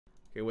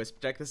Okay,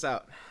 Wisp, check this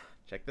out.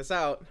 Check this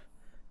out.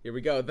 Here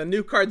we go. The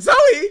new card,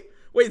 Zoe!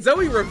 Wait,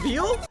 Zoe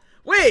revealed?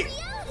 Wait!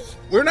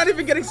 We're not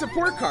even getting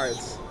support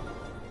cards.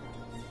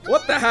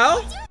 What the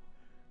hell?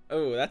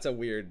 Oh, that's a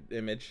weird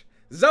image.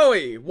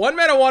 Zoe, 1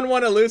 mana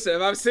 1/1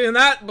 elusive. I've seen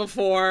that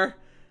before.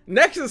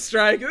 Nexus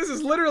Strike. This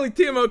is literally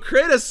TMO.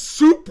 Create a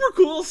super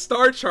cool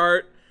star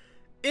chart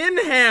in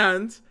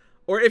hand,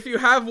 or if you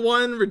have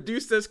one,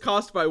 reduce this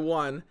cost by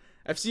 1.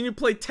 I've seen you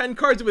play 10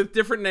 cards with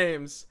different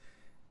names.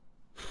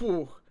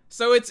 Whew.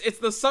 So it's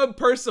the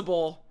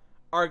Submersible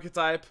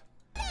archetype.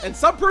 And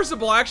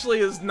Submersible actually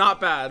is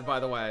not bad, by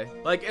the way.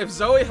 Like, if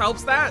Zoe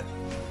helps that,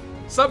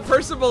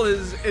 Submersible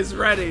is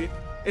ready.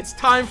 It's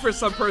time for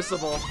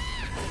Submersible.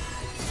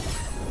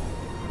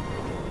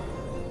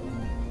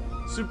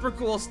 Super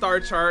cool star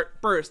chart.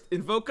 First,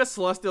 invoke a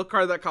celestial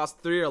card that costs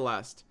 3 or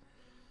less.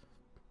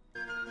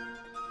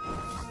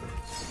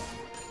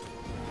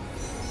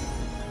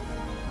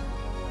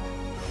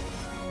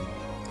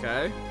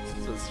 Okay,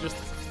 so it's just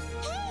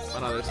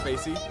another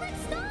spacey.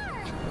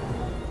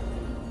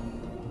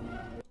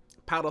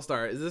 Paddle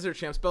Star. Is this your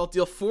champ spell?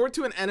 Deal 4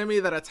 to an enemy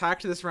that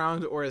attacked this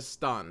round or is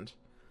stunned.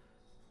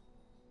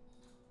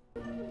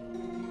 You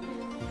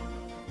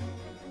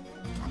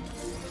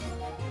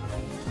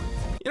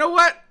know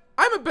what?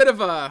 I'm a bit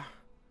of a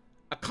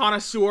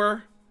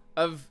connoisseur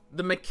of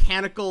the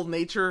mechanical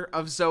nature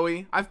of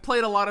Zoe. I've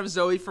played a lot of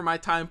Zoe for my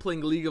time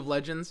playing League of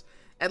Legends.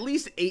 At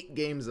least 8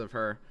 games of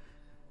her.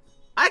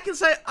 I can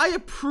say I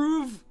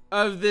approve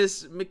of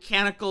this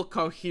mechanical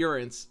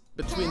coherence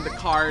between the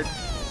card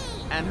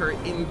and her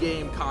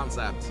in-game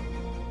concept.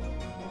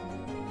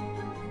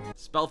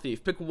 Spell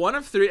Thief. Pick 1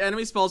 of 3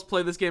 enemy spells,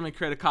 play this game, and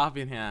create a copy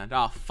in hand.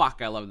 Oh,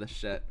 fuck, I love this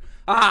shit.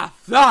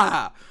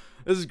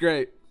 This is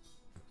great.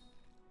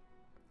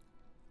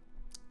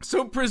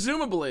 So,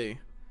 presumably,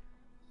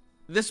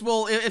 this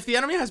will, if the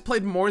enemy has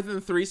played more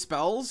than 3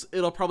 spells,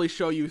 it'll probably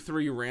show you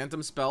 3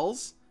 random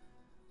spells.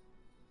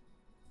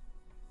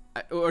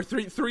 Or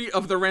three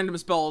of the random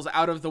spells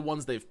out of the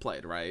ones they've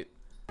played, right?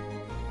 Hey,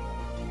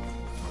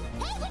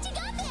 what you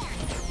got there?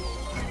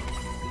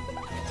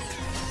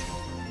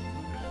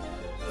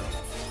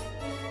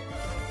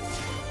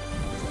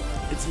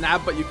 It's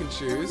nab, but you can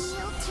choose.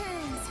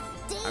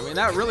 I mean,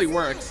 that really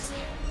works.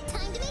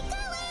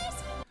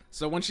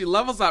 So when she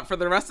levels up, for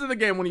the rest of the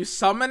game, when you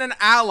summon an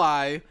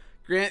ally,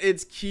 grant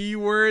its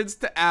keywords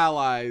to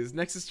allies.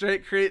 Nexus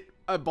Strike, create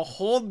a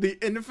Behold the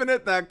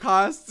Infinite that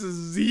costs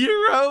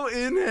 0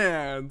 in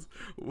hand.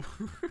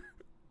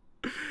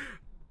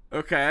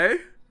 Okay.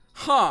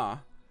 Huh.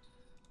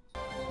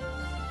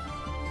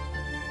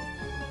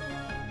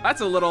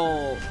 That's a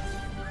little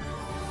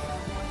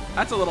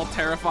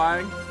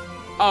terrifying.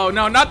 Oh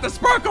no, not the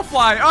Sparkle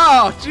Fly.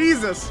 Oh,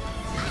 Jesus.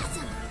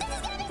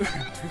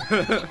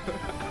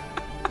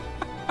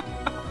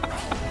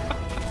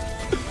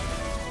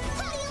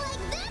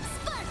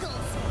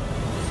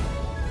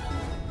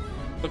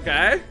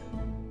 Okay.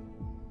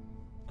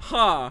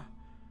 Huh.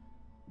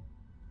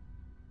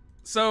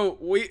 So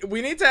we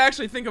need to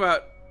actually think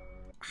about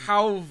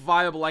how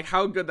viable, like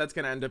how good that's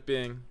gonna end up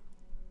being.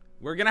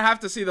 We're gonna have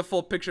to see the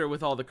full picture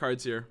with all the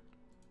cards here.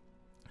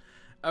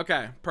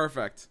 Okay,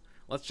 perfect.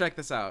 Let's check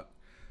this out.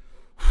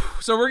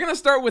 So we're gonna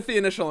start with the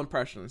initial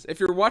impressions. If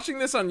you're watching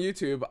this on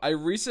YouTube, I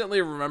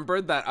recently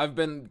remembered that I've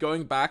been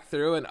going back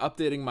through and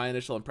updating my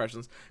initial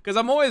impressions, because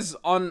I'm always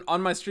on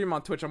my stream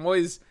on Twitch. I'm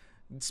always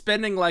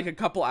spending like a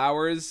couple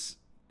hours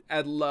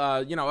at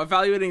you know,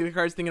 evaluating the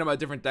cards, thinking about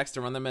different decks to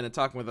run them in, and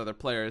talking with other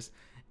players.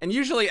 And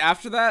usually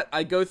after that,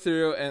 I go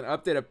through and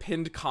update a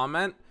pinned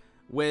comment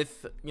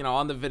with, you know,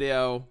 on the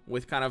video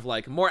with kind of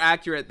like more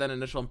accurate than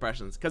initial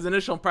impressions, because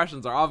initial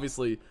impressions are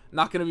obviously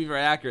not going to be very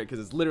accurate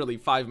because it's literally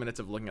 5 minutes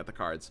of looking at the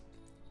cards.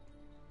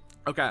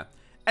 Okay,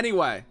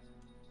 anyway,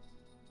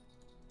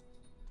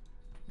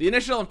 the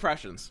initial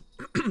impressions.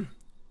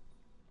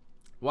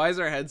 Why is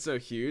her head so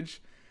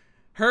huge?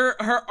 Her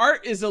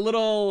art is a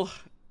little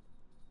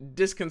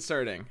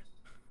disconcerting.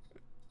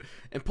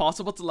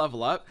 Impossible to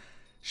level up.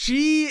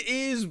 She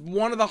is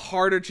one of the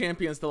harder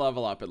champions to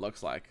level up, it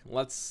looks like.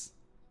 Let's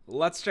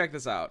check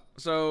this out.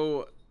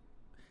 So,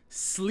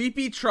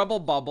 Sleepy Trouble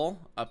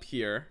Bubble up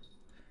here.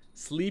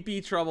 Sleepy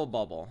Trouble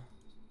Bubble.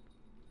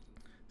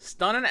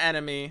 Stun an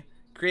enemy.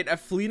 Create a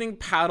fleeting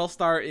Paddle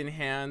Star in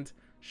hand.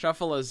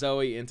 Shuffle a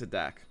Zoe into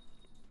deck.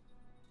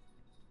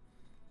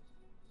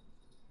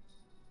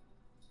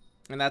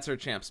 And that's her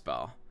champ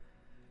spell.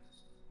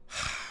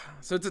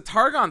 So it's a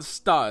Targon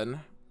stun.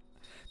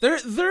 There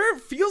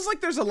feels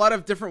like there's a lot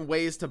of different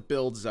ways to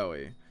build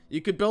Zoe. You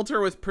could build her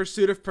with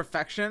Pursuit of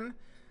Perfection.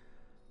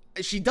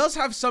 She does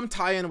have some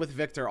tie-in with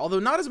Victor, although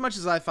not as much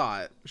as I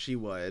thought she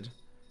would.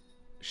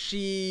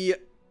 She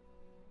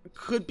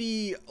could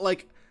be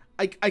like,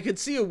 I could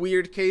see a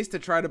weird case to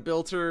try to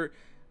build her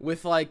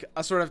with like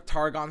a sort of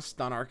Targon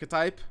stun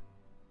archetype.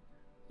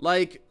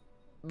 Like,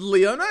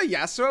 Leona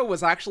Yasuo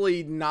was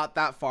actually not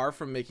that far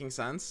from making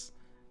sense,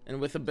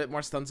 and with a bit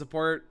more stun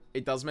support,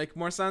 it does make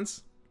more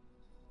sense.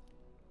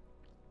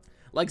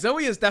 Like,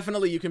 Zoe is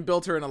definitely, you can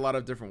build her in a lot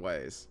of different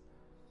ways.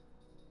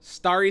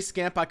 Starry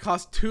Scamp. I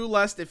cost 2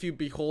 less if you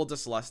behold a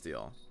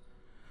Celestial.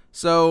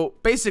 So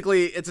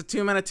basically, it's a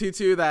 2 mana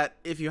 2/2 that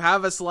if you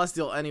have a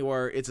Celestial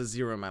anywhere, it's a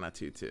 0 mana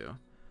 2/2,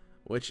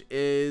 which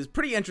is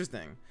pretty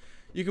interesting.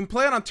 You can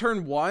play it on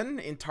turn 1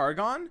 in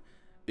Targon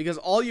because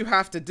all you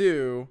have to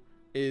do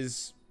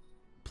is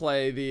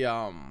play the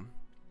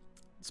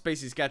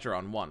Spacey Sketcher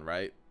on 1,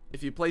 right?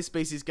 If you play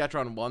Spacey Sketcher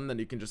on 1, then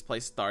you can just play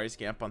Starry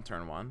Scamp on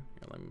turn 1.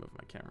 Here, let me move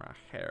my camera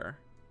here.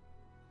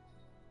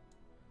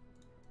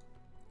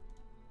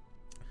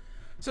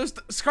 So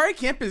Starry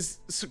Scamp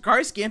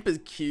is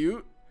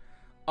cute.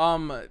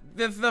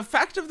 The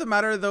fact of the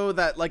matter though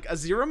that like a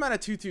 0 mana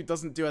 2/2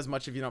 doesn't do as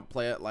much if you don't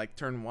play it like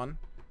turn 1.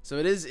 So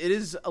it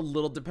is a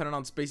little dependent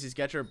on Spacey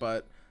Sketcher,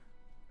 but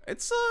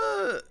it's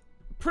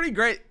pretty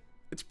great.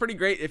 It's pretty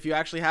great if you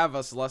actually have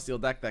a Celestial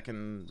deck that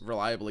can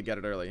reliably get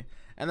it early.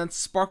 And then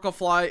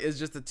Sparklefly is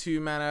just a 2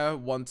 mana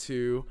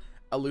 1/2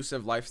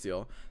 elusive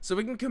lifesteal. So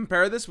we can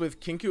compare this with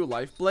Kinku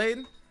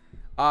Lifeblade.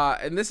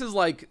 And this is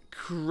like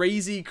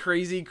crazy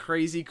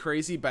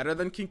better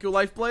than Kinku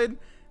Lifeblade.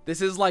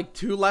 This is like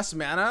 2 less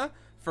mana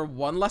for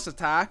 1 less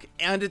attack,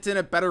 and it's in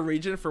a better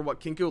region for what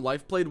Kinku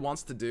Lifeblade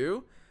wants to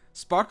do.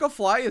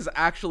 Sparklefly is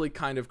actually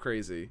kind of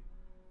crazy.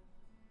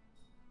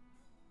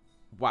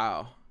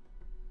 Wow.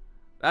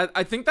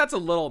 I think that's a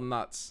little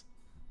nuts.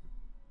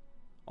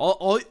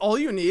 All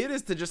you need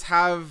is to just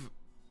have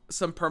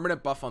some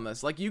permanent buff on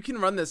this. Like you can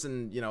run this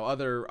in, you know,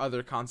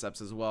 other concepts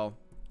as well.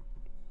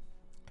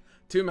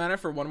 2 mana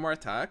for 1 more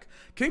attack.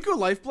 Kinku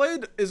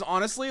Lifeblade is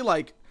honestly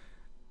like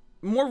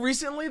more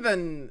recently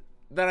than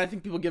I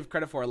think people give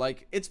credit for.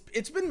 Like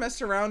it's been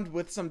messed around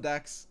with some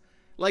decks.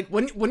 Like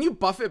when you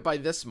buff it by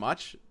this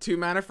much, 2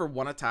 mana for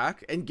 1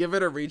 attack, and give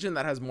it a region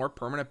that has more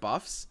permanent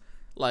buffs,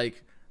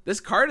 like this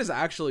card is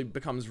actually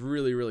becomes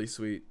really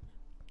sweet.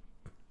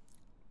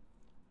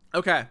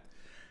 Okay,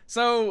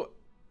 so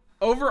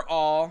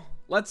overall,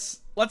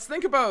 let's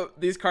think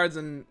about these cards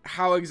and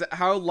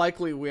how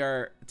likely we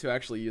are to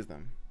actually use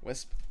them.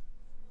 Wisp,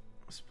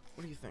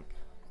 what do you think?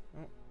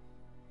 Oh,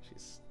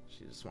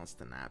 she just wants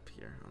to nap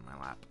here on my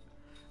lap.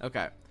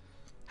 Okay,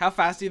 how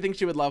fast do you think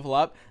she would level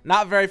up?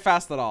 Not very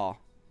fast at all.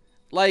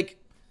 Like,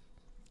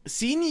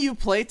 seen you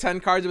play 10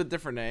 cards with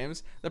different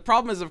names. The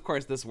problem is, of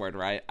course, this word,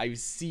 right? I've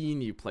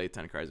seen you play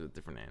 10 cards with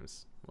different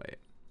names. Wait,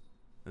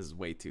 this is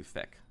way too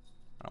thick.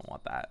 I don't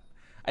want that.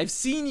 I've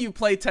seen you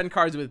play 10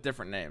 cards with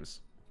different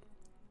names.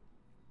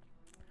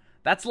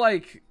 That's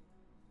like,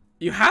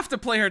 you have to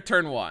play her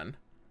turn 1.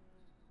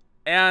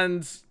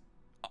 And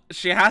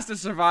she has to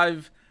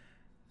survive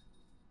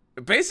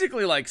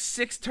basically like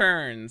 6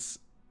 turns.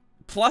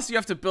 Plus you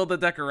have to build a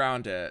deck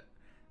around it.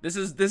 This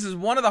is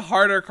one of the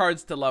harder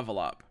cards to level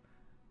up.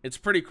 It's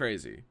pretty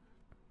crazy.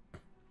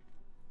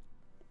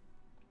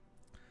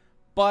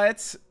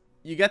 But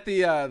you get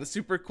the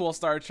super cool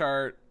star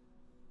chart.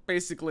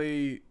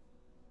 Basically,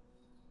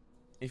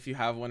 if you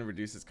have one,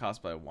 reduce its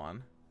cost by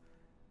 1.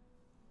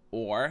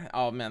 Or,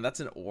 oh man, that's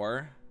an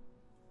or.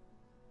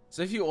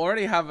 So if you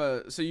already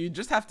have so you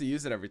just have to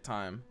use it every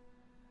time.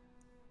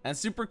 And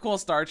super cool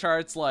star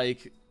charts,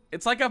 like,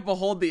 it's like a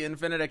Behold the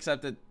Infinite,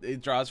 except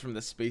it draws from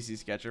the Spacey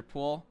Sketcher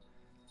pool.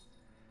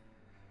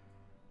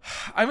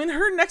 I mean,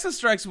 her Nexus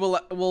Strikes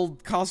will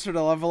cause her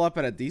to level up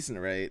at a decent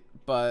rate,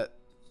 but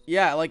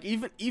yeah, like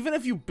even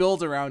if you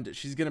build around it,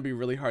 she's gonna be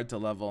really hard to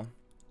level.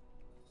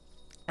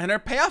 And her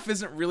payoff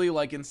isn't really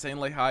like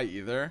insanely high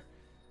either.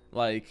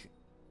 Like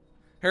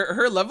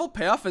her level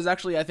payoff is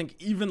actually, I think,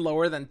 even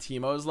lower than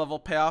Teemo's level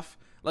payoff.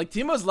 Like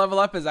Teemo's level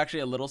up is actually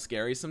a little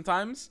scary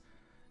sometimes.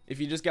 If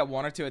you just get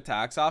 1 or 2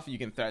 attacks off, you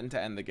can threaten to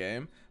end the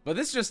game. But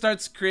this just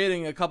starts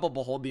creating a couple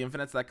Behold the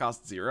Infinites that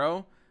cost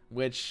 0,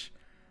 which,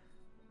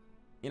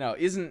 you know,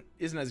 isn't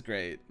as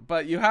great.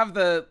 But you have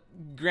the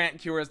grant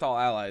cures to all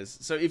allies.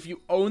 So if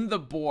you own the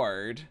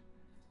board,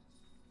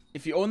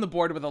 with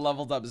a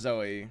leveled up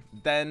Zoe,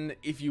 then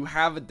if you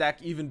have a deck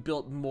even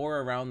built more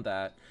around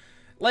that,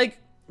 like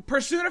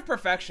Pursuit of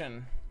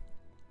Perfection.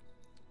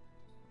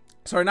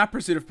 Sorry, not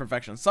Pursuit of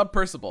Perfection.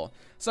 Submersible.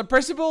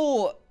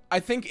 Submersible,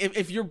 I think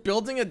if you're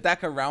building a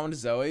deck around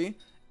Zoe,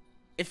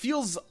 it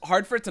feels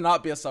hard for it to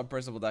not be a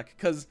Submersible deck,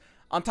 because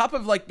on top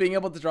of like being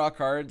able to draw a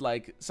card,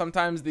 like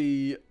sometimes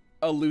the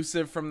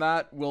elusive from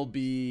that will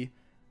be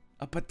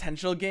a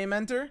potential game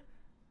ender.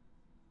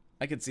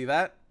 I could see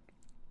that.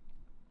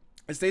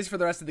 It stays for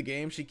the rest of the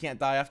game. She can't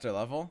die after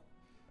level.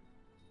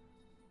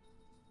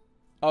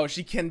 Oh,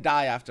 she can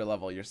die after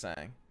level, you're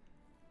saying.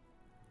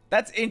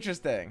 That's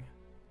interesting.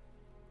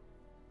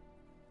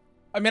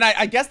 I mean,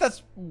 I guess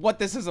that's what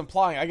this is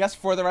implying. I guess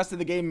for the rest of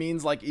the game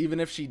means, like,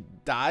 even if she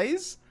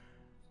dies,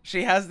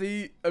 she has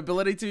the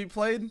ability to be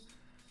played.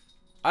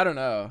 I don't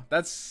know.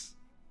 That's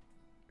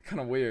kind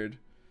of weird.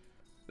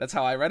 That's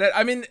how I read it.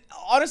 I mean,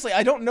 honestly,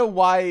 I don't know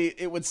why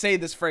it would say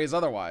this phrase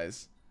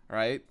otherwise,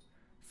 right?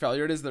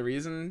 Failure is the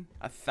reason,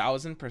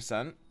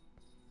 1000%.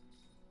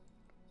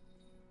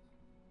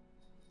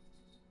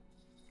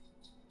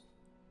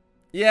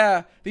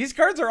 Yeah, these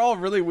cards are all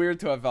really weird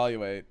to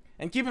evaluate.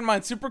 And keep in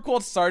mind, super cool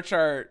star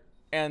chart,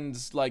 and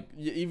like,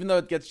 even though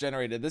it gets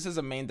generated, this is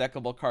a main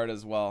deckable card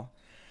as well.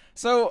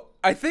 So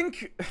I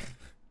think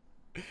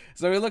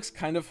Zoe looks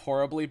kind of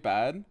horribly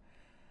bad.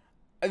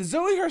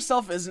 Zoe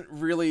herself isn't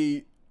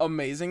really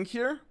amazing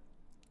here.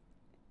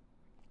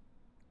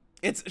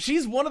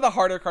 She's one of the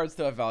harder cards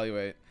to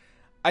evaluate.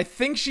 I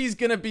think she's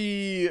gonna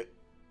be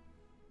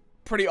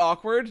pretty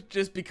awkward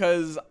just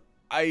because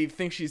I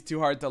think she's too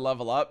hard to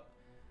level up.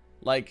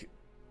 Like,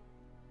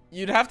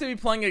 you'd have to be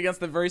playing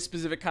against a very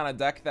specific kind of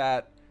deck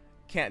that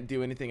can't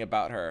do anything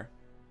about her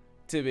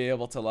to be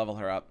able to level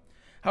her up.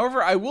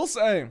 However, I will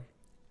say,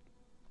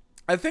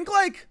 I think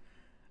like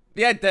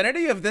the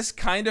identity of this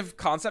kind of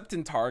concept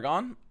in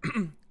Targon,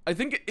 I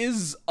think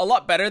is a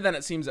lot better than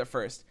it seems at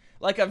first.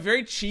 Like a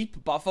very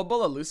cheap,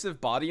 buffable,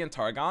 elusive body in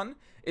Targon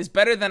is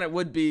better than it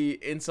would be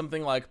in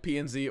something like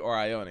PNZ or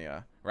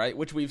Ionia, right?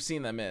 Which we've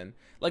seen them in.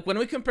 Like when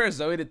we compare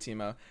Zoe to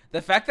Teemo,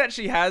 the fact that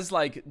she has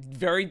like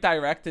very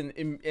direct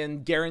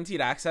and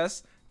guaranteed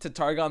access to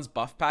Targon's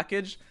buff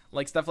package,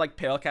 like stuff like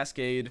Pale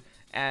Cascade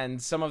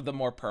and some of the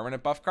more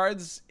permanent buff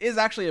cards, is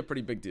actually a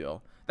pretty big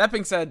deal. That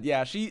being said,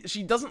 yeah, she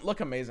doesn't look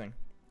amazing.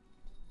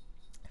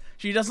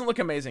 She doesn't look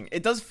amazing.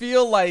 It does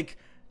feel like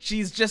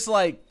she's just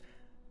like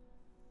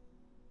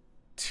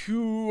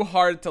too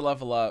hard to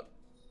level up.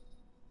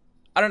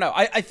 I don't know.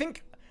 I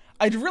think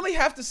I'd really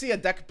have to see a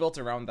deck built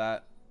around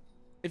that.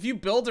 If you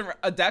build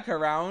a deck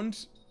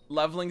around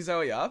leveling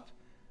Zoe up,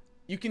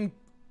 you can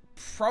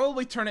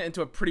probably turn it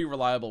into a pretty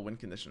reliable win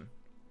condition.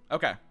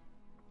 Okay.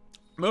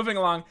 Moving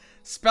along.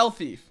 Spell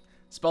Thief.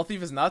 Spell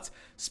Thief is nuts.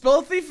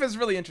 Spell Thief is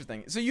really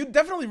interesting. So you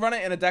definitely run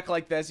it in a deck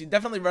like this. You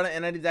definitely run it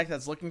in any deck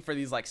that's looking for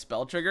these like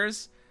spell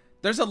triggers.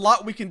 There's a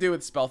lot we can do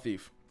with Spell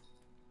Thief.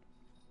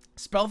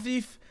 Spell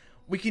Thief,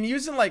 we can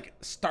use in like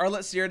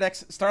Starlit Seer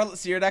decks. Starlit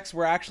Seer decks,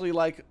 we're actually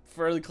like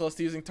fairly close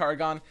to using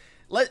Targon.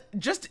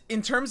 Just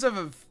in terms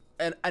of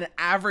an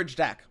average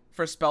deck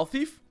for Spell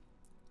Thief,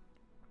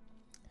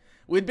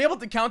 we'd be able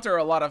to counter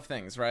a lot of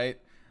things, right?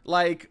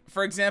 Like,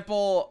 for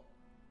example,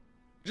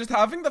 just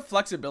having the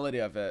flexibility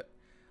of it.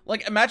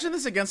 Like, imagine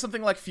this against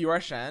something like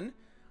Fiora Shen.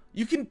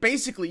 You can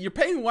basically, you're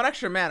paying 1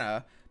 extra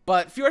mana,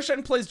 but Fiora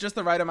Shen plays just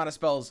the right amount of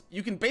spells.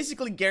 You can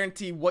basically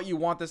guarantee what you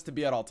want this to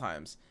be at all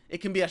times. It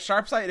can be a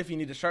Sharp Sight if you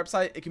need a Sharp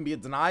Sight. It can be a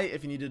Deny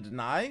if you need a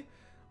Deny.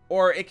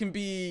 Or it can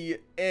be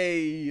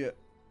a,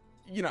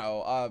 you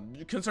know,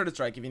 Concerted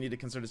Strike if you need a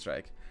Concerted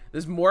Strike.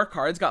 There's more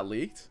cards got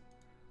leaked.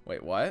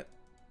 Wait, what?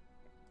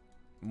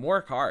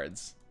 More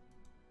cards?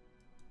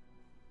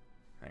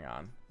 Hang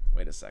on.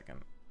 Wait a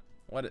second.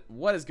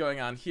 What is going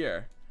on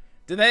here?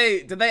 Did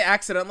they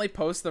accidentally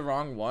post the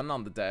wrong one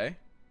on the day?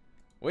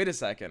 Wait a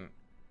second.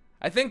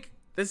 I think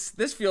this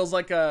feels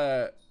like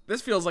a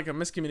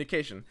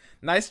miscommunication.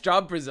 Nice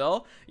job,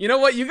 Brazil. You know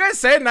what? You guys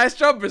say nice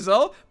job,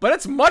 Brazil, but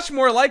it's much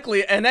more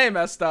likely NA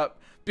messed up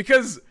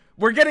because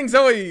we're getting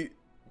Zoe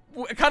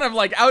kind of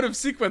like out of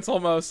sequence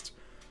almost.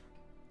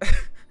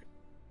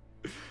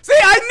 See,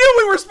 I knew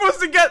we were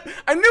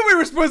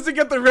supposed to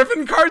get the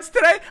Riven cards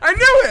today. I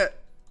knew it.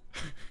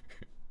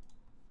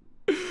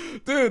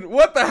 Dude,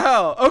 what the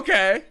hell?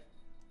 Okay.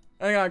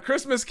 Hang on,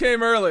 Christmas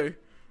came early.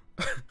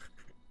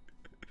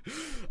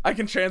 I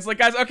can translate,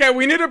 guys. Okay,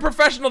 we need a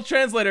professional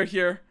translator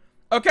here.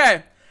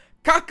 Okay.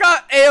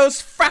 Kaka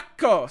eos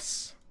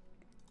fracos.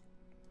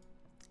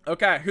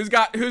 Okay, who's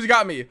got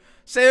me?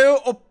 Seu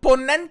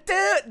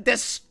oponente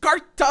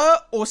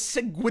descarta o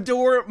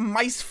seguidor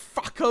mais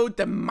fraco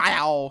de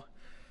mal.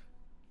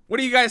 What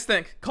do you guys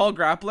think? Call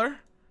Grappler?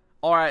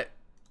 All right.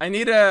 I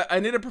need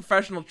a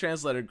professional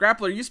translator.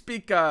 Grappler, you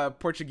speak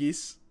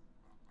Portuguese?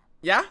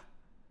 Yeah?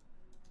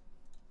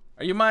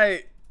 Are you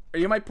my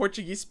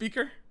Portuguese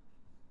speaker?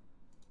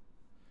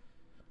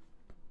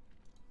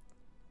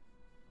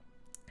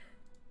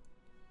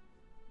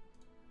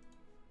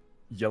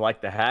 You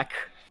like the hack?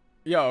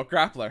 Yo,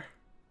 Grappler.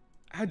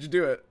 How'd you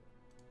do it?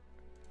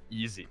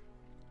 Easy.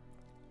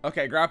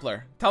 Okay,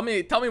 Grappler. Tell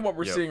me what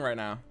we're seeing right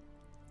now.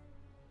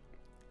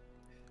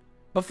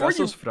 Before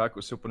you...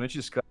 fracos, seu oponente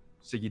descarta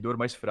o seguidor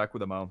mais fraco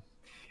da mão.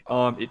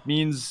 It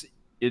means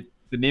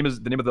the name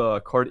of the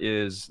card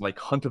is like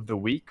Hunt of the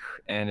Weak,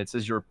 and it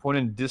says your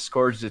opponent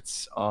discards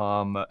its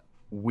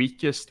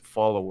weakest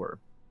follower.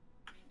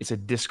 It's a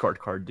discard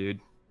card, dude.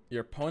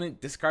 Your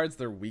opponent discards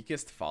their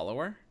weakest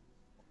follower?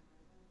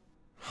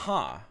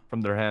 Huh.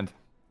 From their hand.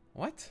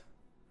 What?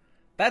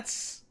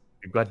 That's...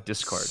 You've got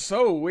discard.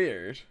 So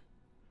weird.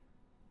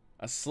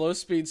 A slow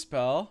speed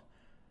spell.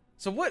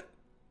 So what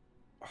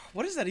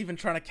is that even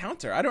trying to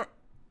counter? I don't...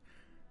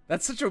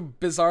 That's such a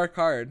bizarre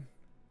card.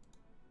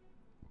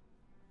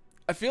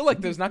 I feel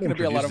like there's not going to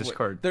be a lot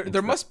of...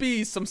 There must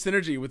be some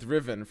synergy with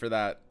Riven for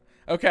that.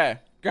 Okay,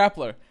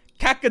 Grappler.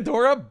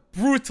 Cacadora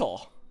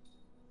Brutal.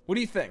 What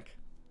do you think?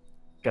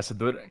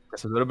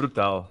 Caçadora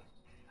Brutal.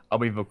 Ao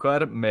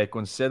invocar, me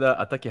conceda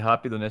ataque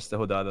rápido nesta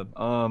rodada.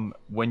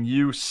 When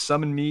you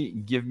summon me,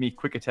 give me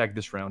quick attack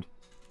this round.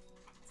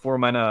 4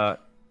 mana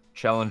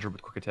challenger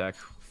with quick attack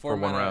for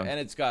 1 round. And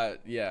it's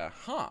got, yeah,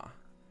 huh.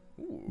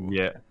 Ooh.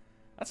 Yeah.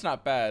 That's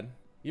not bad.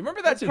 You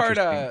remember that card,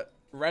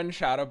 Ren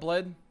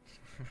Shadowblade?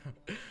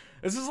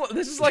 This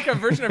is like a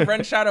version of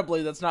Ren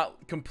Shadowblade that's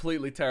not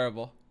completely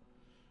terrible.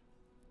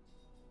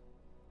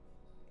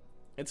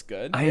 It's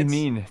good. I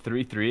mean,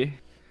 3/3.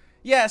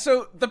 Yeah,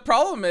 so the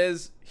problem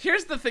is,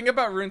 here's the thing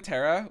about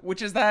Runeterra,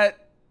 which is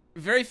that,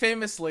 very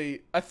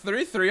famously, a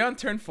 3/3 on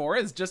turn 4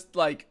 is just,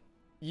 like,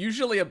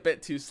 usually a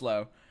bit too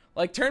slow.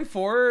 Like, turn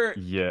 4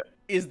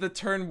 is the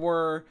turn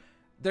where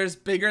there's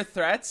bigger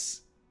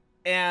threats,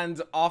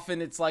 and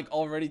often it's, like,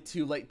 already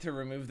too late to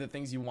remove the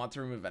things you want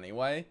to remove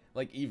anyway.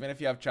 Like, even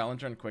if you have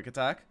Challenger and Quick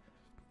Attack.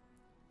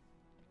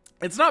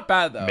 It's not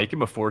bad, though. Make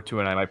him a 4/2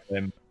 and I might play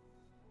him.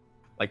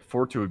 Like,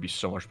 4/2 would be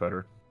so much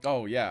better.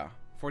 Oh, yeah.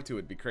 4/2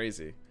 would be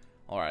crazy.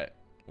 All right,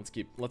 let's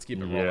keep it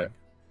rolling.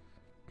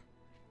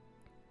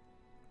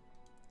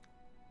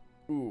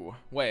 Ooh,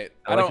 wait.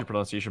 I like your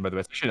pronunciation, by the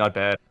way. It's actually not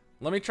bad.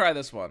 Let me try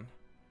this one.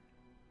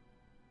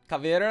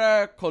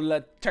 Caveira con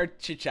la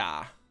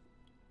terchicha.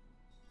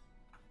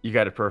 You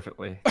got it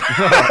perfectly.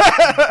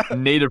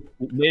 native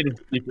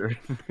speaker.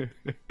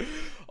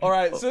 All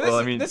right,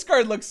 so this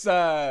card looks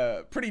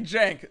pretty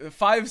jank.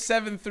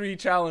 5/7/3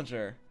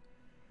 Challenger.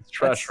 It's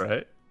trash,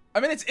 right? I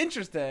mean, it's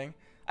interesting.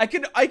 I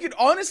could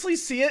honestly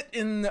see it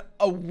in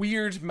a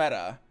weird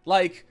meta.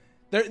 Like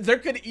there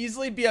could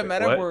easily be a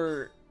meta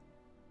where,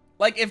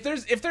 like, if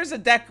there's a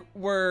deck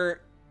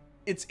where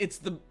it's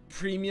the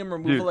premium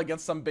removal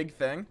against some big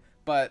thing.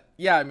 But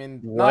yeah, I mean,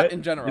 not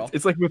in general.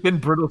 It's like within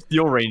Brittle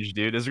Steel range,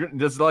 dude.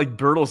 There's like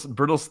Brittle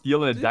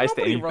Steel and it dies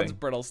to anything. Nobody runs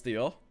Brittle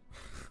Steel.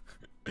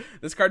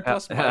 This card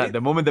plus might.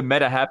 The moment the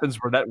meta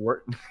happens where that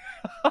work.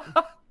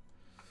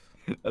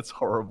 That's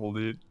horrible,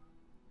 dude.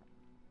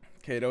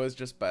 Kato is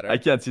just better. I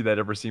can't see that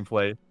ever seen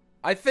play.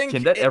 I think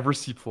can that ever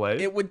see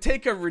play? It would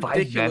take a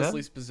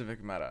ridiculously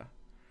specific meta.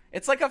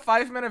 It's like a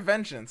 5-mana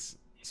vengeance,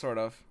 sort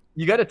of.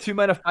 You got a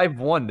 2-mana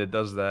 5/1 that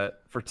does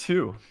that for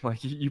 2.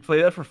 Like you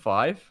play that for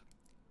 5?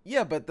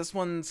 Yeah, but this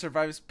one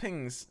survives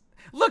pings.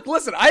 Look,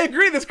 listen, I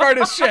agree this card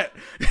is shit.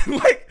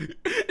 Like,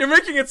 you're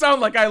making it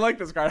sound like I like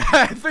this card.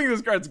 I think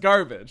this card's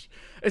garbage.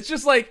 It's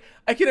just like,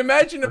 I can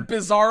imagine a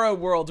Bizarro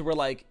world where,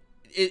 like,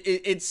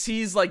 it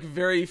sees, like,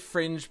 very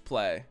fringe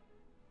play.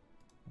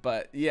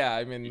 But, yeah,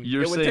 I mean,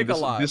 it would take a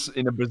lot. This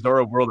in a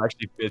Bizarro world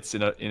actually fits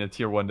in a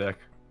tier 1 deck.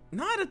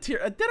 Not a tier...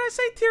 Did I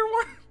say tier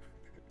 1?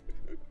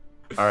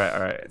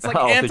 Alright. It's like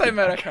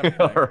anti-meta kind of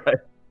thing. Alright.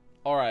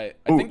 Alright,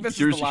 I think this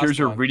is the last Here's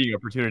your one. reading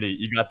opportunity.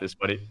 You got this,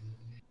 buddy.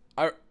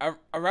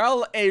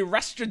 Arel a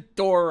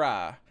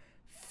Restradora.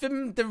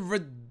 Fim de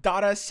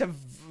Redata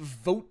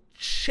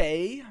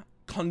Savoce.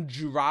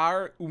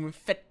 Conjurar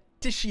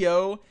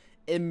Feticio.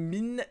 E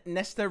min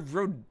nesta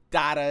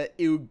rodada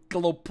eu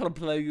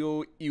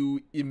glopleo eu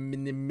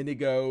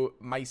minigo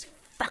mais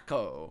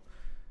fraco.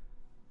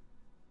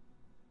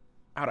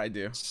 How'd I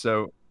do?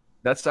 So,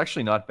 that's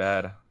actually not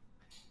bad.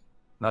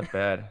 Not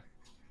bad.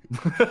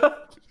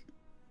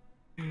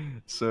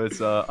 So it's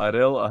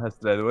Arel, a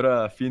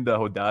rastreadora, fim da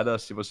rodada.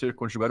 Se você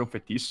conjugar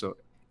feitiço,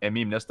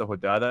 mim nesta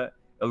rodada,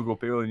 ela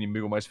golpeia o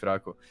inimigo mais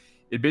fraco.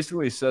 It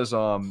basically says,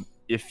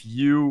 if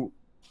you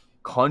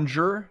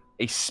conjure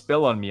a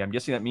spell on me, I'm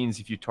guessing that means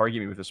if you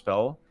target me with a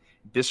spell,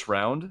 this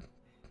round,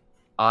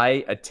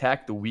 I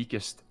attack the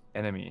weakest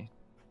enemy.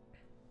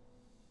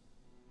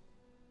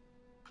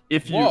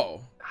 If you,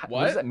 Whoa.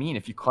 What does that mean?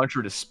 If you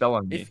conjured a spell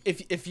on me?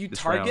 If you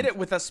target it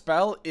with a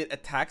spell, it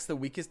attacks the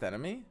weakest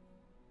enemy?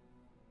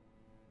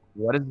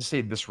 What did it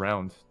say this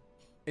round?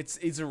 It's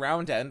a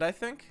round end, I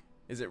think.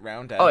 Is it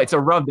round end? Oh, it's a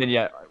round then,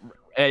 yeah.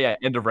 Yeah,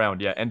 end of round.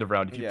 Yeah, end of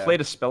round. If you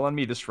played a spell on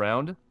me this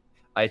round,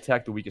 I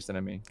attack the weakest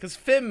enemy. Because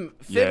Fim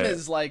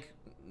is like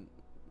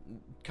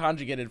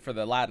conjugated for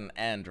the Latin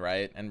end,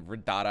 right? And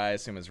Redata, I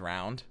assume, is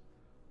round.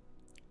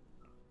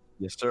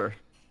 Yes, sir.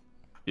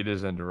 It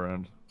is end of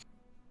round.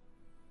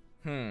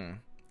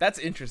 That's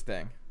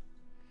interesting.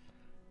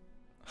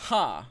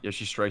 Huh. Yeah,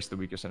 she strikes the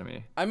weakest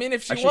enemy. I mean,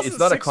 if she actually, wasn't it's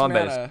not a 6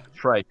 combat, mana, it's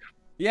strike.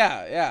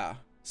 Yeah.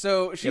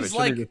 So she's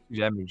like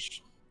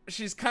damage.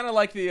 She's kind of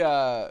like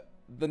the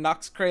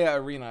Noxus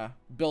arena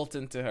built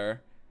into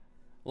her.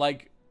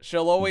 Like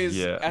she'll always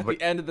at the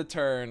end of the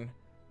turn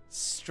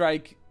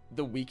strike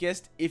the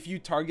weakest if you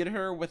target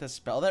her with a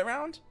spell that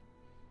round.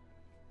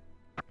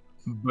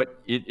 But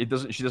it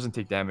doesn't. She doesn't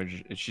take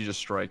damage. She just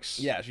strikes.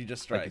 Yeah, she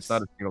just strikes. Like, it's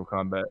not a single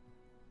combat.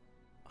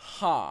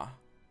 Huh.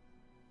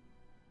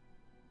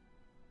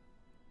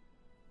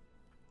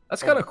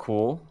 That's kind of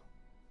cool.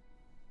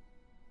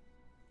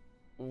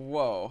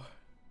 Whoa.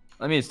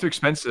 I mean, it's too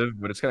expensive,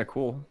 but it's kind of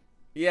cool.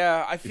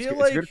 Yeah, I feel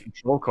like it's a good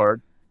control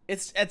card.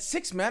 It's at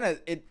 6 mana.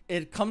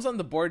 It comes on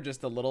the board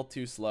just a little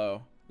too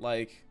slow.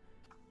 Like,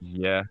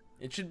 yeah,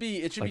 it should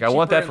be. Like, I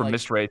want that for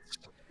missed rates.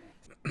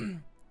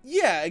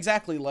 Yeah,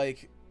 exactly.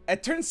 Like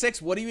at turn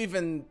 6, what do you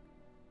even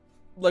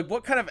like?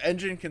 What kind of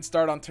engine can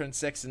start on turn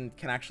 6 and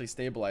can actually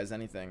stabilize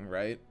anything,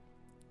 right?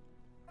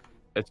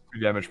 It's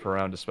 2 damage per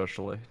round,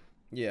 especially.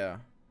 Yeah,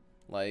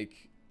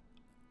 like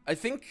I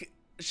think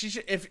she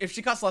should. If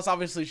she costs less,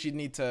 obviously she'd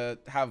need to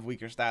have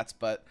weaker stats,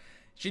 but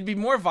she'd be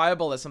more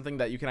viable as something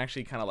that you can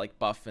actually kind of like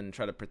buff and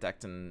try to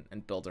protect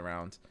and build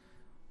around.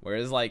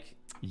 Whereas like,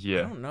 I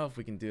don't know if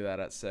we can do that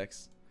at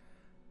 6.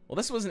 Well,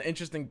 this was an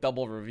interesting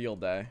double reveal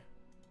day.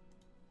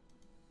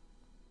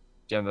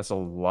 Damn, that's a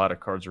lot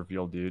of cards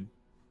revealed, dude.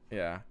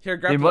 Yeah. Here,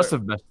 They Grappler. must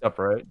have messed up,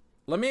 right?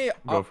 Let me.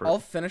 Go for I'll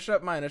it. finish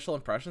up my initial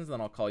impressions, then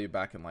I'll call you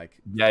back in like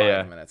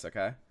Yeah, 5 minutes.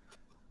 Okay.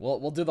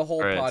 We'll do the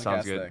whole All right,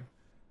 sounds podcast good. thing.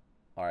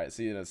 All right.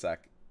 See you in a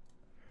sec.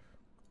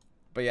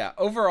 But yeah,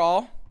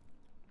 overall,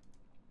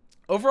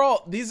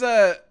 these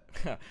I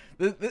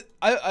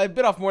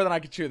bit off more than I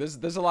could chew.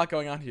 There's a lot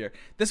going on here.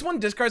 This one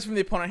discards from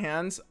the opponent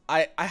hands.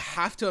 I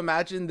have to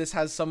imagine this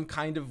has some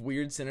kind of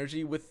weird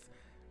synergy with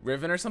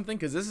Riven or something,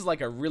 because this is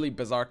like a really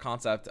bizarre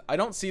concept. I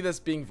don't see this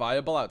being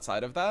viable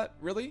outside of that,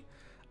 really.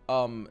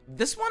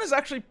 This one is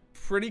actually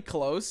pretty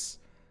close.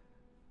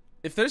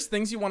 If there's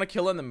things you want to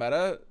kill in the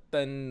meta,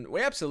 then we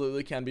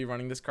absolutely can be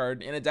running this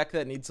card in a deck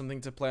that needs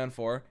something to play on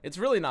for. It's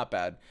really not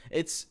bad.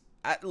 It's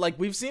like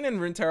we've seen in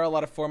Runeterra a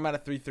lot of 4-mana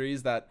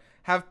 3/3s that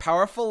have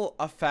powerful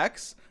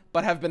effects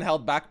but have been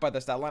held back by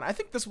the stat line. I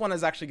think this one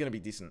is actually going to be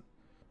decent.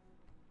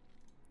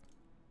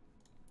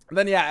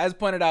 Then yeah, as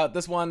pointed out,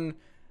 this one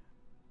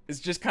is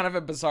just kind of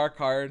a bizarre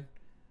card.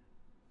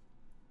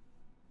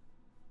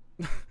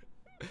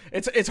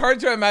 It's hard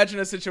to imagine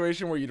a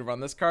situation where you'd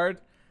run this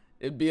card.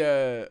 It'd be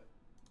a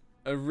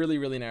really,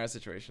 really narrow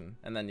situation.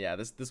 And then yeah,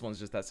 this one's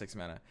just that 6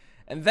 mana.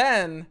 And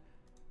then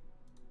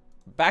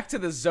back to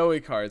the Zoe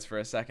cards for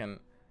a second.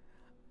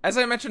 As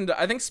I mentioned,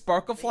 I think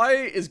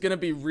Sparklefly is gonna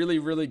be really,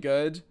 really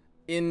good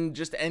in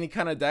just any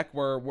kind of deck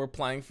where we're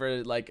playing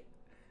for like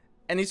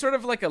any sort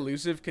of like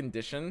elusive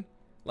condition.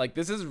 Like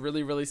this is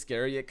really, really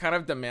scary. It kind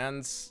of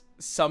demands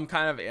some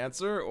kind of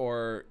answer,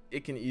 or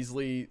it can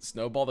easily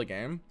snowball the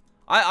game.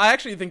 I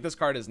actually think this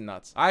card is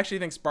nuts. I actually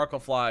think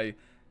Sparklefly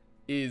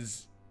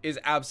is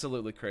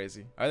absolutely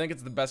crazy. I think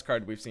it's the best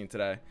card we've seen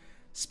today.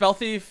 Spell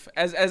Thief,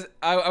 as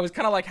I was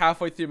kind of like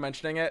halfway through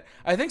mentioning it,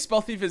 I think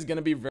Spell Thief is going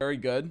to be very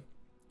good.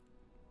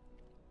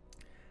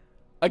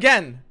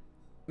 Again,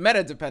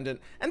 meta dependent.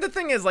 And the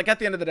thing is, like at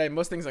the end of the day,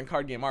 most things in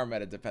card game are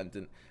meta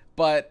dependent.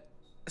 But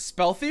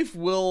Spell Thief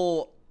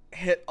will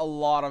hit a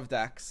lot of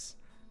decks.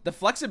 The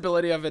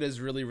flexibility of it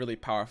is really, really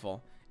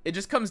powerful. It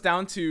just comes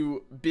down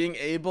to being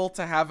able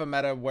to have a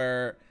meta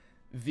where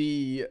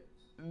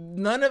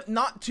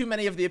not too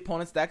many of the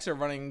opponent's decks are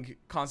running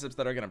concepts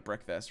that are going to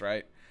brick this,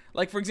 right?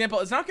 Like, for example,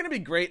 it's not going to be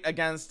great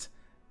against,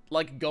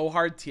 like, Go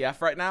Hard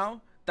TF right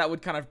now. That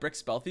would kind of brick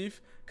Spell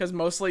Thief, because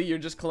mostly you're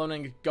just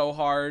cloning Go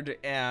Hard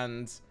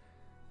and,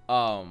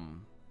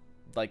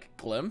 like,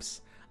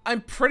 Glimpse. I'm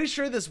pretty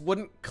sure this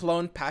wouldn't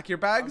clone Pack Your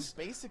Bags,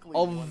 Basically,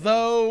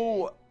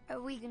 although... Are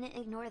we gonna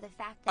ignore the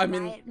fact that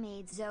Riot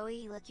made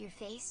Zoe lick your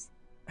face?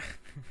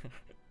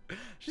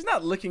 She's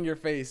not licking your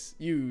face,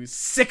 you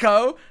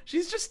sicko.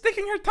 She's just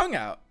sticking her tongue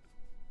out.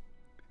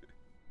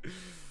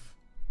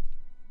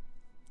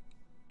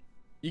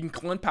 You can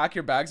clone Pack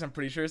Your Bags, I'm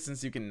pretty sure,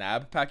 since you can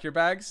nab Pack Your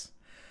Bags.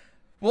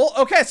 Well,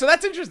 okay, so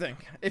that's interesting.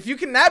 If you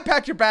can nab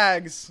Pack Your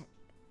Bags...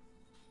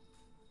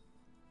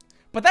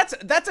 But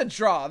that's a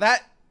draw.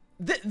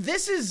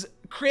 This is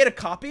create a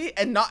copy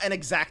and not an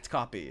exact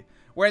copy.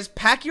 Whereas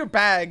Pack Your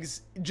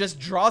Bags just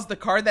draws the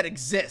card that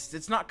exists.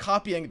 It's not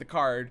copying the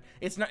card.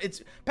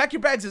 Pack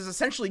Your Bags is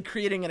essentially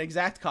creating an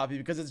exact copy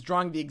because it's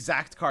drawing the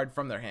exact card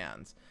from their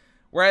hands.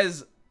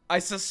 Whereas I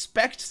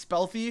suspect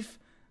Spell Thief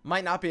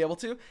might not be able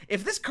to.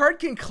 If this card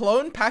can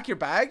clone Pack Your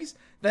Bags,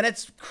 then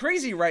it's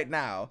crazy right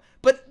now.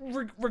 But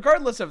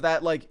regardless of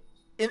that, like,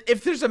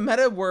 if there's a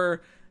meta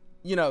where,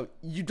 you know,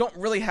 you don't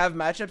really have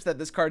matchups that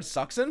this card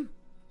sucks in,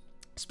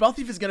 Spell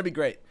Thief is going to be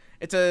great.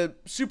 It's a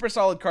super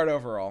solid card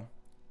overall.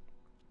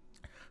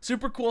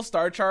 Super cool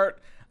star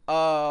chart.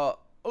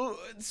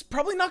 It's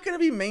probably not going to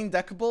be main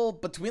deckable.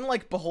 Between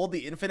like Behold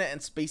the Infinite and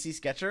Spacey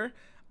Sketcher,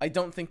 I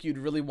don't think you'd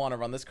really want to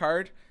run this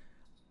card.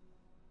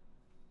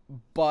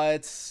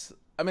 But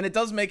I mean, it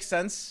does make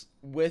sense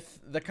with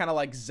the kind of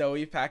like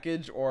Zoe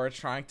package or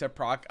trying to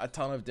proc a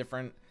ton of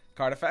different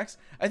card effects.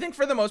 I think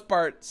for the most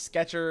part,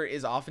 Sketcher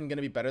is often going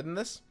to be better than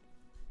this.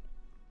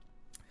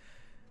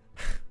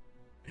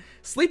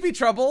 Sleepy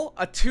Trouble,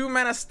 a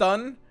 2-mana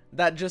stun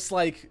that just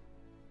like...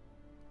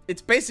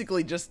 It's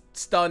basically just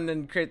stun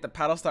and create the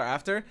Paddle Star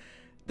after.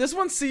 This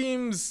one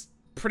seems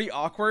pretty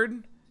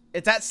awkward.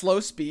 It's at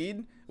slow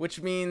speed,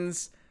 which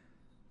means...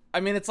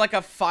 I mean, it's like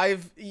a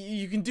 5...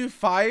 You can do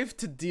 5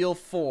 to deal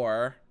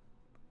 4,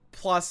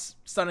 plus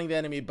stunning the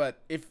enemy,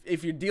 but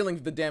if you're dealing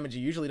the damage,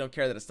 you usually don't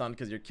care that it's stunned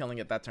because you're killing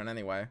it that turn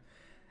anyway.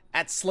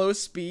 At slow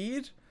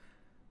speed...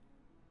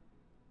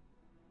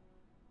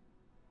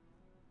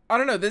 I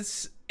don't know,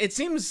 it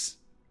seems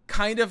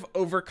kind of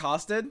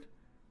overcosted.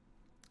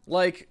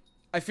 Like,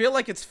 I feel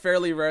like it's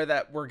fairly rare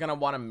that we're gonna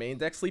want to main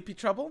deck Sleepy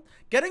Trouble.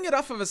 Getting it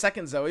off of a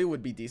second Zoe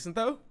would be decent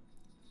though.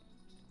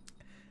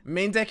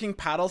 Main decking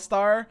Paddle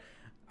Star,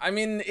 I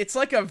mean, it's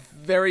like a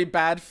very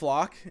bad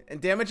flock,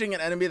 and damaging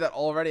an enemy that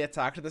already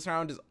attacked this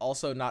round is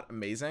also not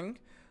amazing.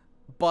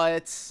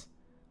 But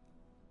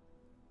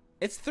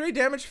it's 3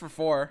 damage for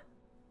 4.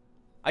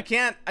 I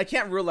can't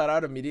rule that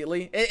out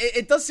immediately.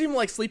 It does seem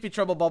like Sleepy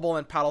Trouble Bubble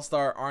and Paddle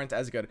Star aren't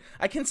as good.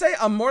 I can say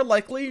I'm more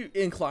likely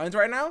inclined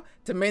right now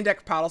to main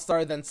deck Paddle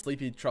Star than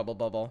Sleepy Trouble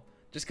Bubble.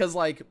 Just because,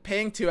 like,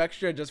 paying 2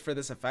 extra just for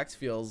this effect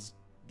feels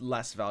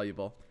less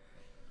valuable.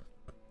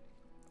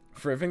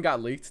 Friven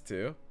got leaked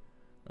too.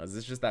 Oh, is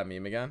this just that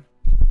meme again?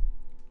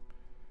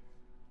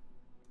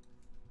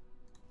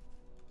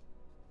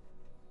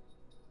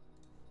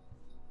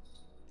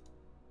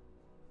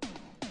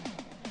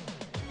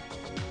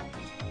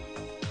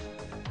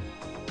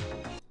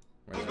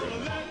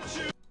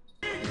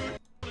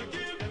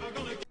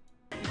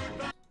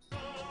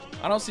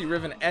 I don't see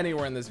Riven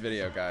anywhere in this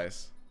video,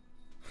 guys.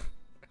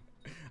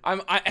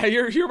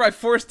 You're hereby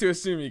forced to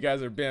assume you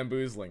guys are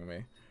bamboozling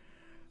me.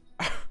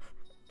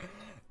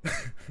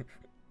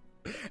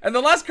 And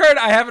the last card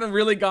I haven't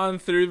really gone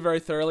through very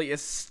thoroughly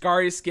is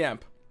Scary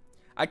Scamp.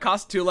 I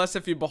cost 2 less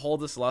if you behold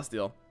the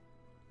Celestial.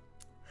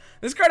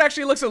 This card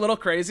actually looks a little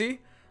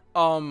crazy.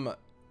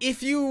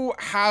 If you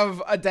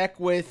have a deck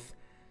with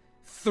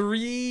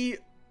 3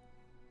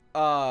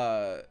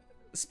 Spacey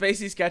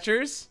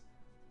Sketchers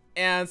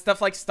and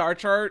stuff like Star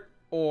Chart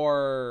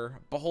or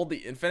Behold the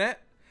Infinite.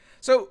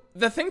 So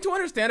the thing to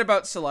understand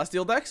about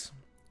Celestial decks,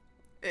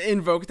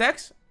 Invoke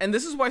decks, and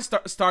this is why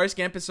Starry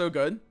Scamp is so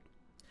good.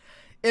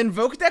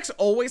 Invoke decks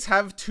always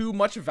have too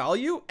much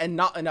value and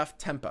not enough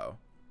tempo.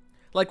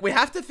 Like, we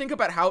have to think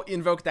about how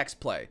Invoke decks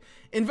play.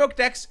 Invoke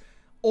decks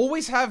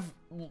always have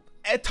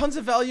tons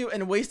of value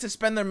and ways to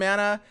spend their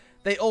mana.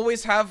 They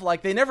always have,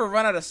 like, they never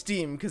run out of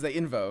steam because they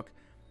invoke.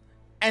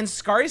 And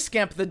Scary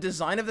Scamp, the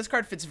design of this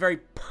card fits very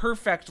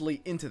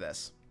perfectly into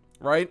this,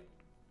 right?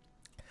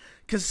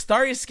 Because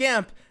Starry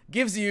Scamp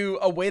gives you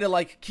a way to,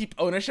 like, keep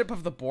ownership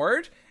of the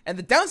board. And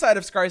the downside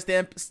of Scary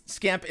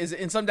Scamp is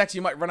in some decks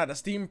you might run out of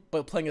steam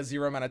by playing a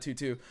 0 mana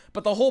 2/2.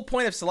 But the whole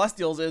point of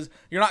Celestials is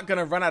you're not going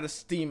to run out of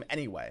steam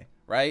anyway,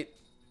 right?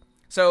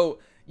 So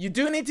you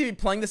do need to be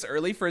playing this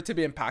early for it to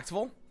be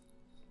impactful.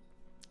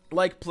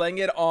 Like playing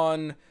it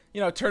on, you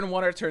know, turn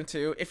 1 or turn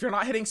 2. If you're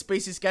not hitting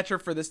Spacey Sketcher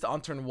for this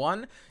on turn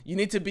 1, you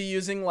need to be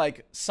using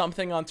like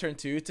something on turn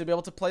 2 to be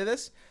able to play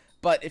this.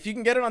 But if you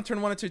can get it on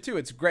turn 1 and turn 2,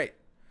 it's great.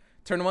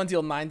 Turn 1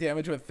 deal 9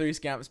 damage with 3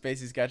 Scamp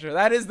Spacey Sketcher.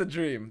 That is the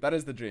dream. That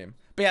is the dream.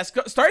 But yeah,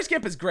 Starry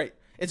Scamp is great.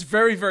 It's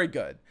very, very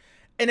good.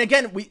 And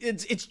again,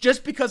 it's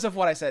just because of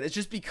what I said. It's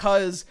just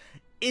because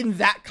in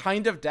that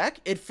kind of deck,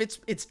 it fits,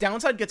 its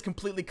downside gets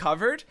completely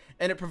covered,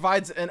 and it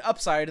provides an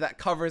upside that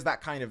covers that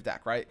kind of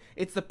deck, right?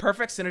 It's the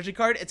perfect synergy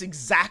card. It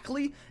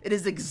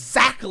is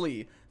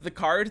exactly the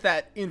card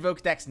that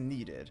Invoke decks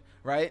needed,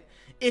 right?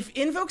 If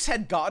Invokes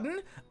had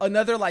gotten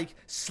another like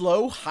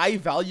slow, high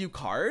value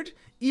card,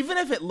 even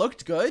if it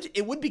looked good,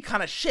 it would be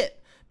kind of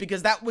shit,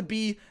 because that would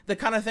be the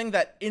kind of thing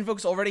that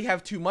Invokes already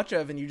have too much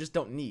of and you just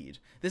don't need.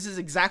 This is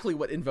exactly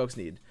what Invokes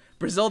need.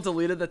 Brazil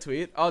deleted the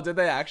tweet. Oh, did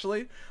they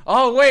actually?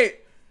 Oh,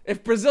 wait.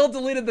 If Brazil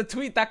deleted the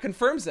tweet, that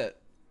confirms it.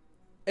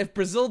 If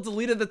Brazil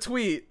deleted the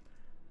tweet,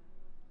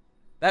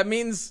 that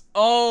means,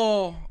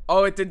 oh,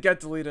 it did get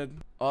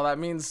deleted. Oh, that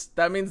means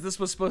this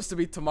was supposed to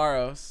be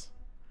tomorrow's.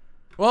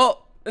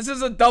 Well, this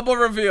is a double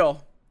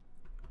reveal.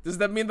 Does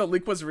that mean the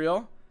leak was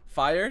real?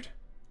 Fired?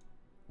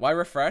 Why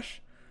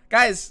refresh?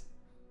 Guys,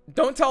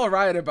 don't tell a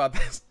Riot about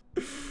this.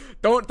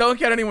 Don't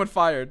get anyone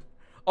fired.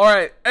 All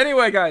right.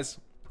 Anyway, guys.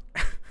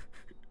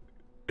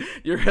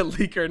 You're a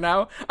leaker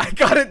now. I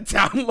got it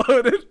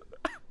downloaded.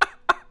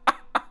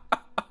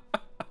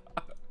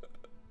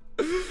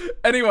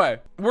 Anyway,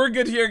 we're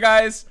good here,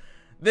 guys.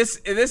 This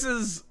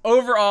is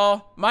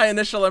overall my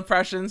initial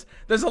impressions.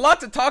 There's a lot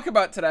to talk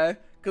about today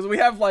because we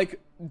have like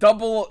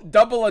double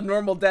a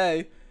normal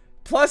day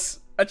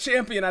plus a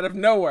champion out of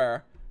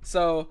nowhere.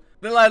 So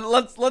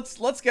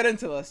let's get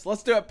into this.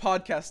 Let's do it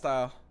podcast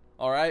style.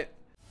 All right.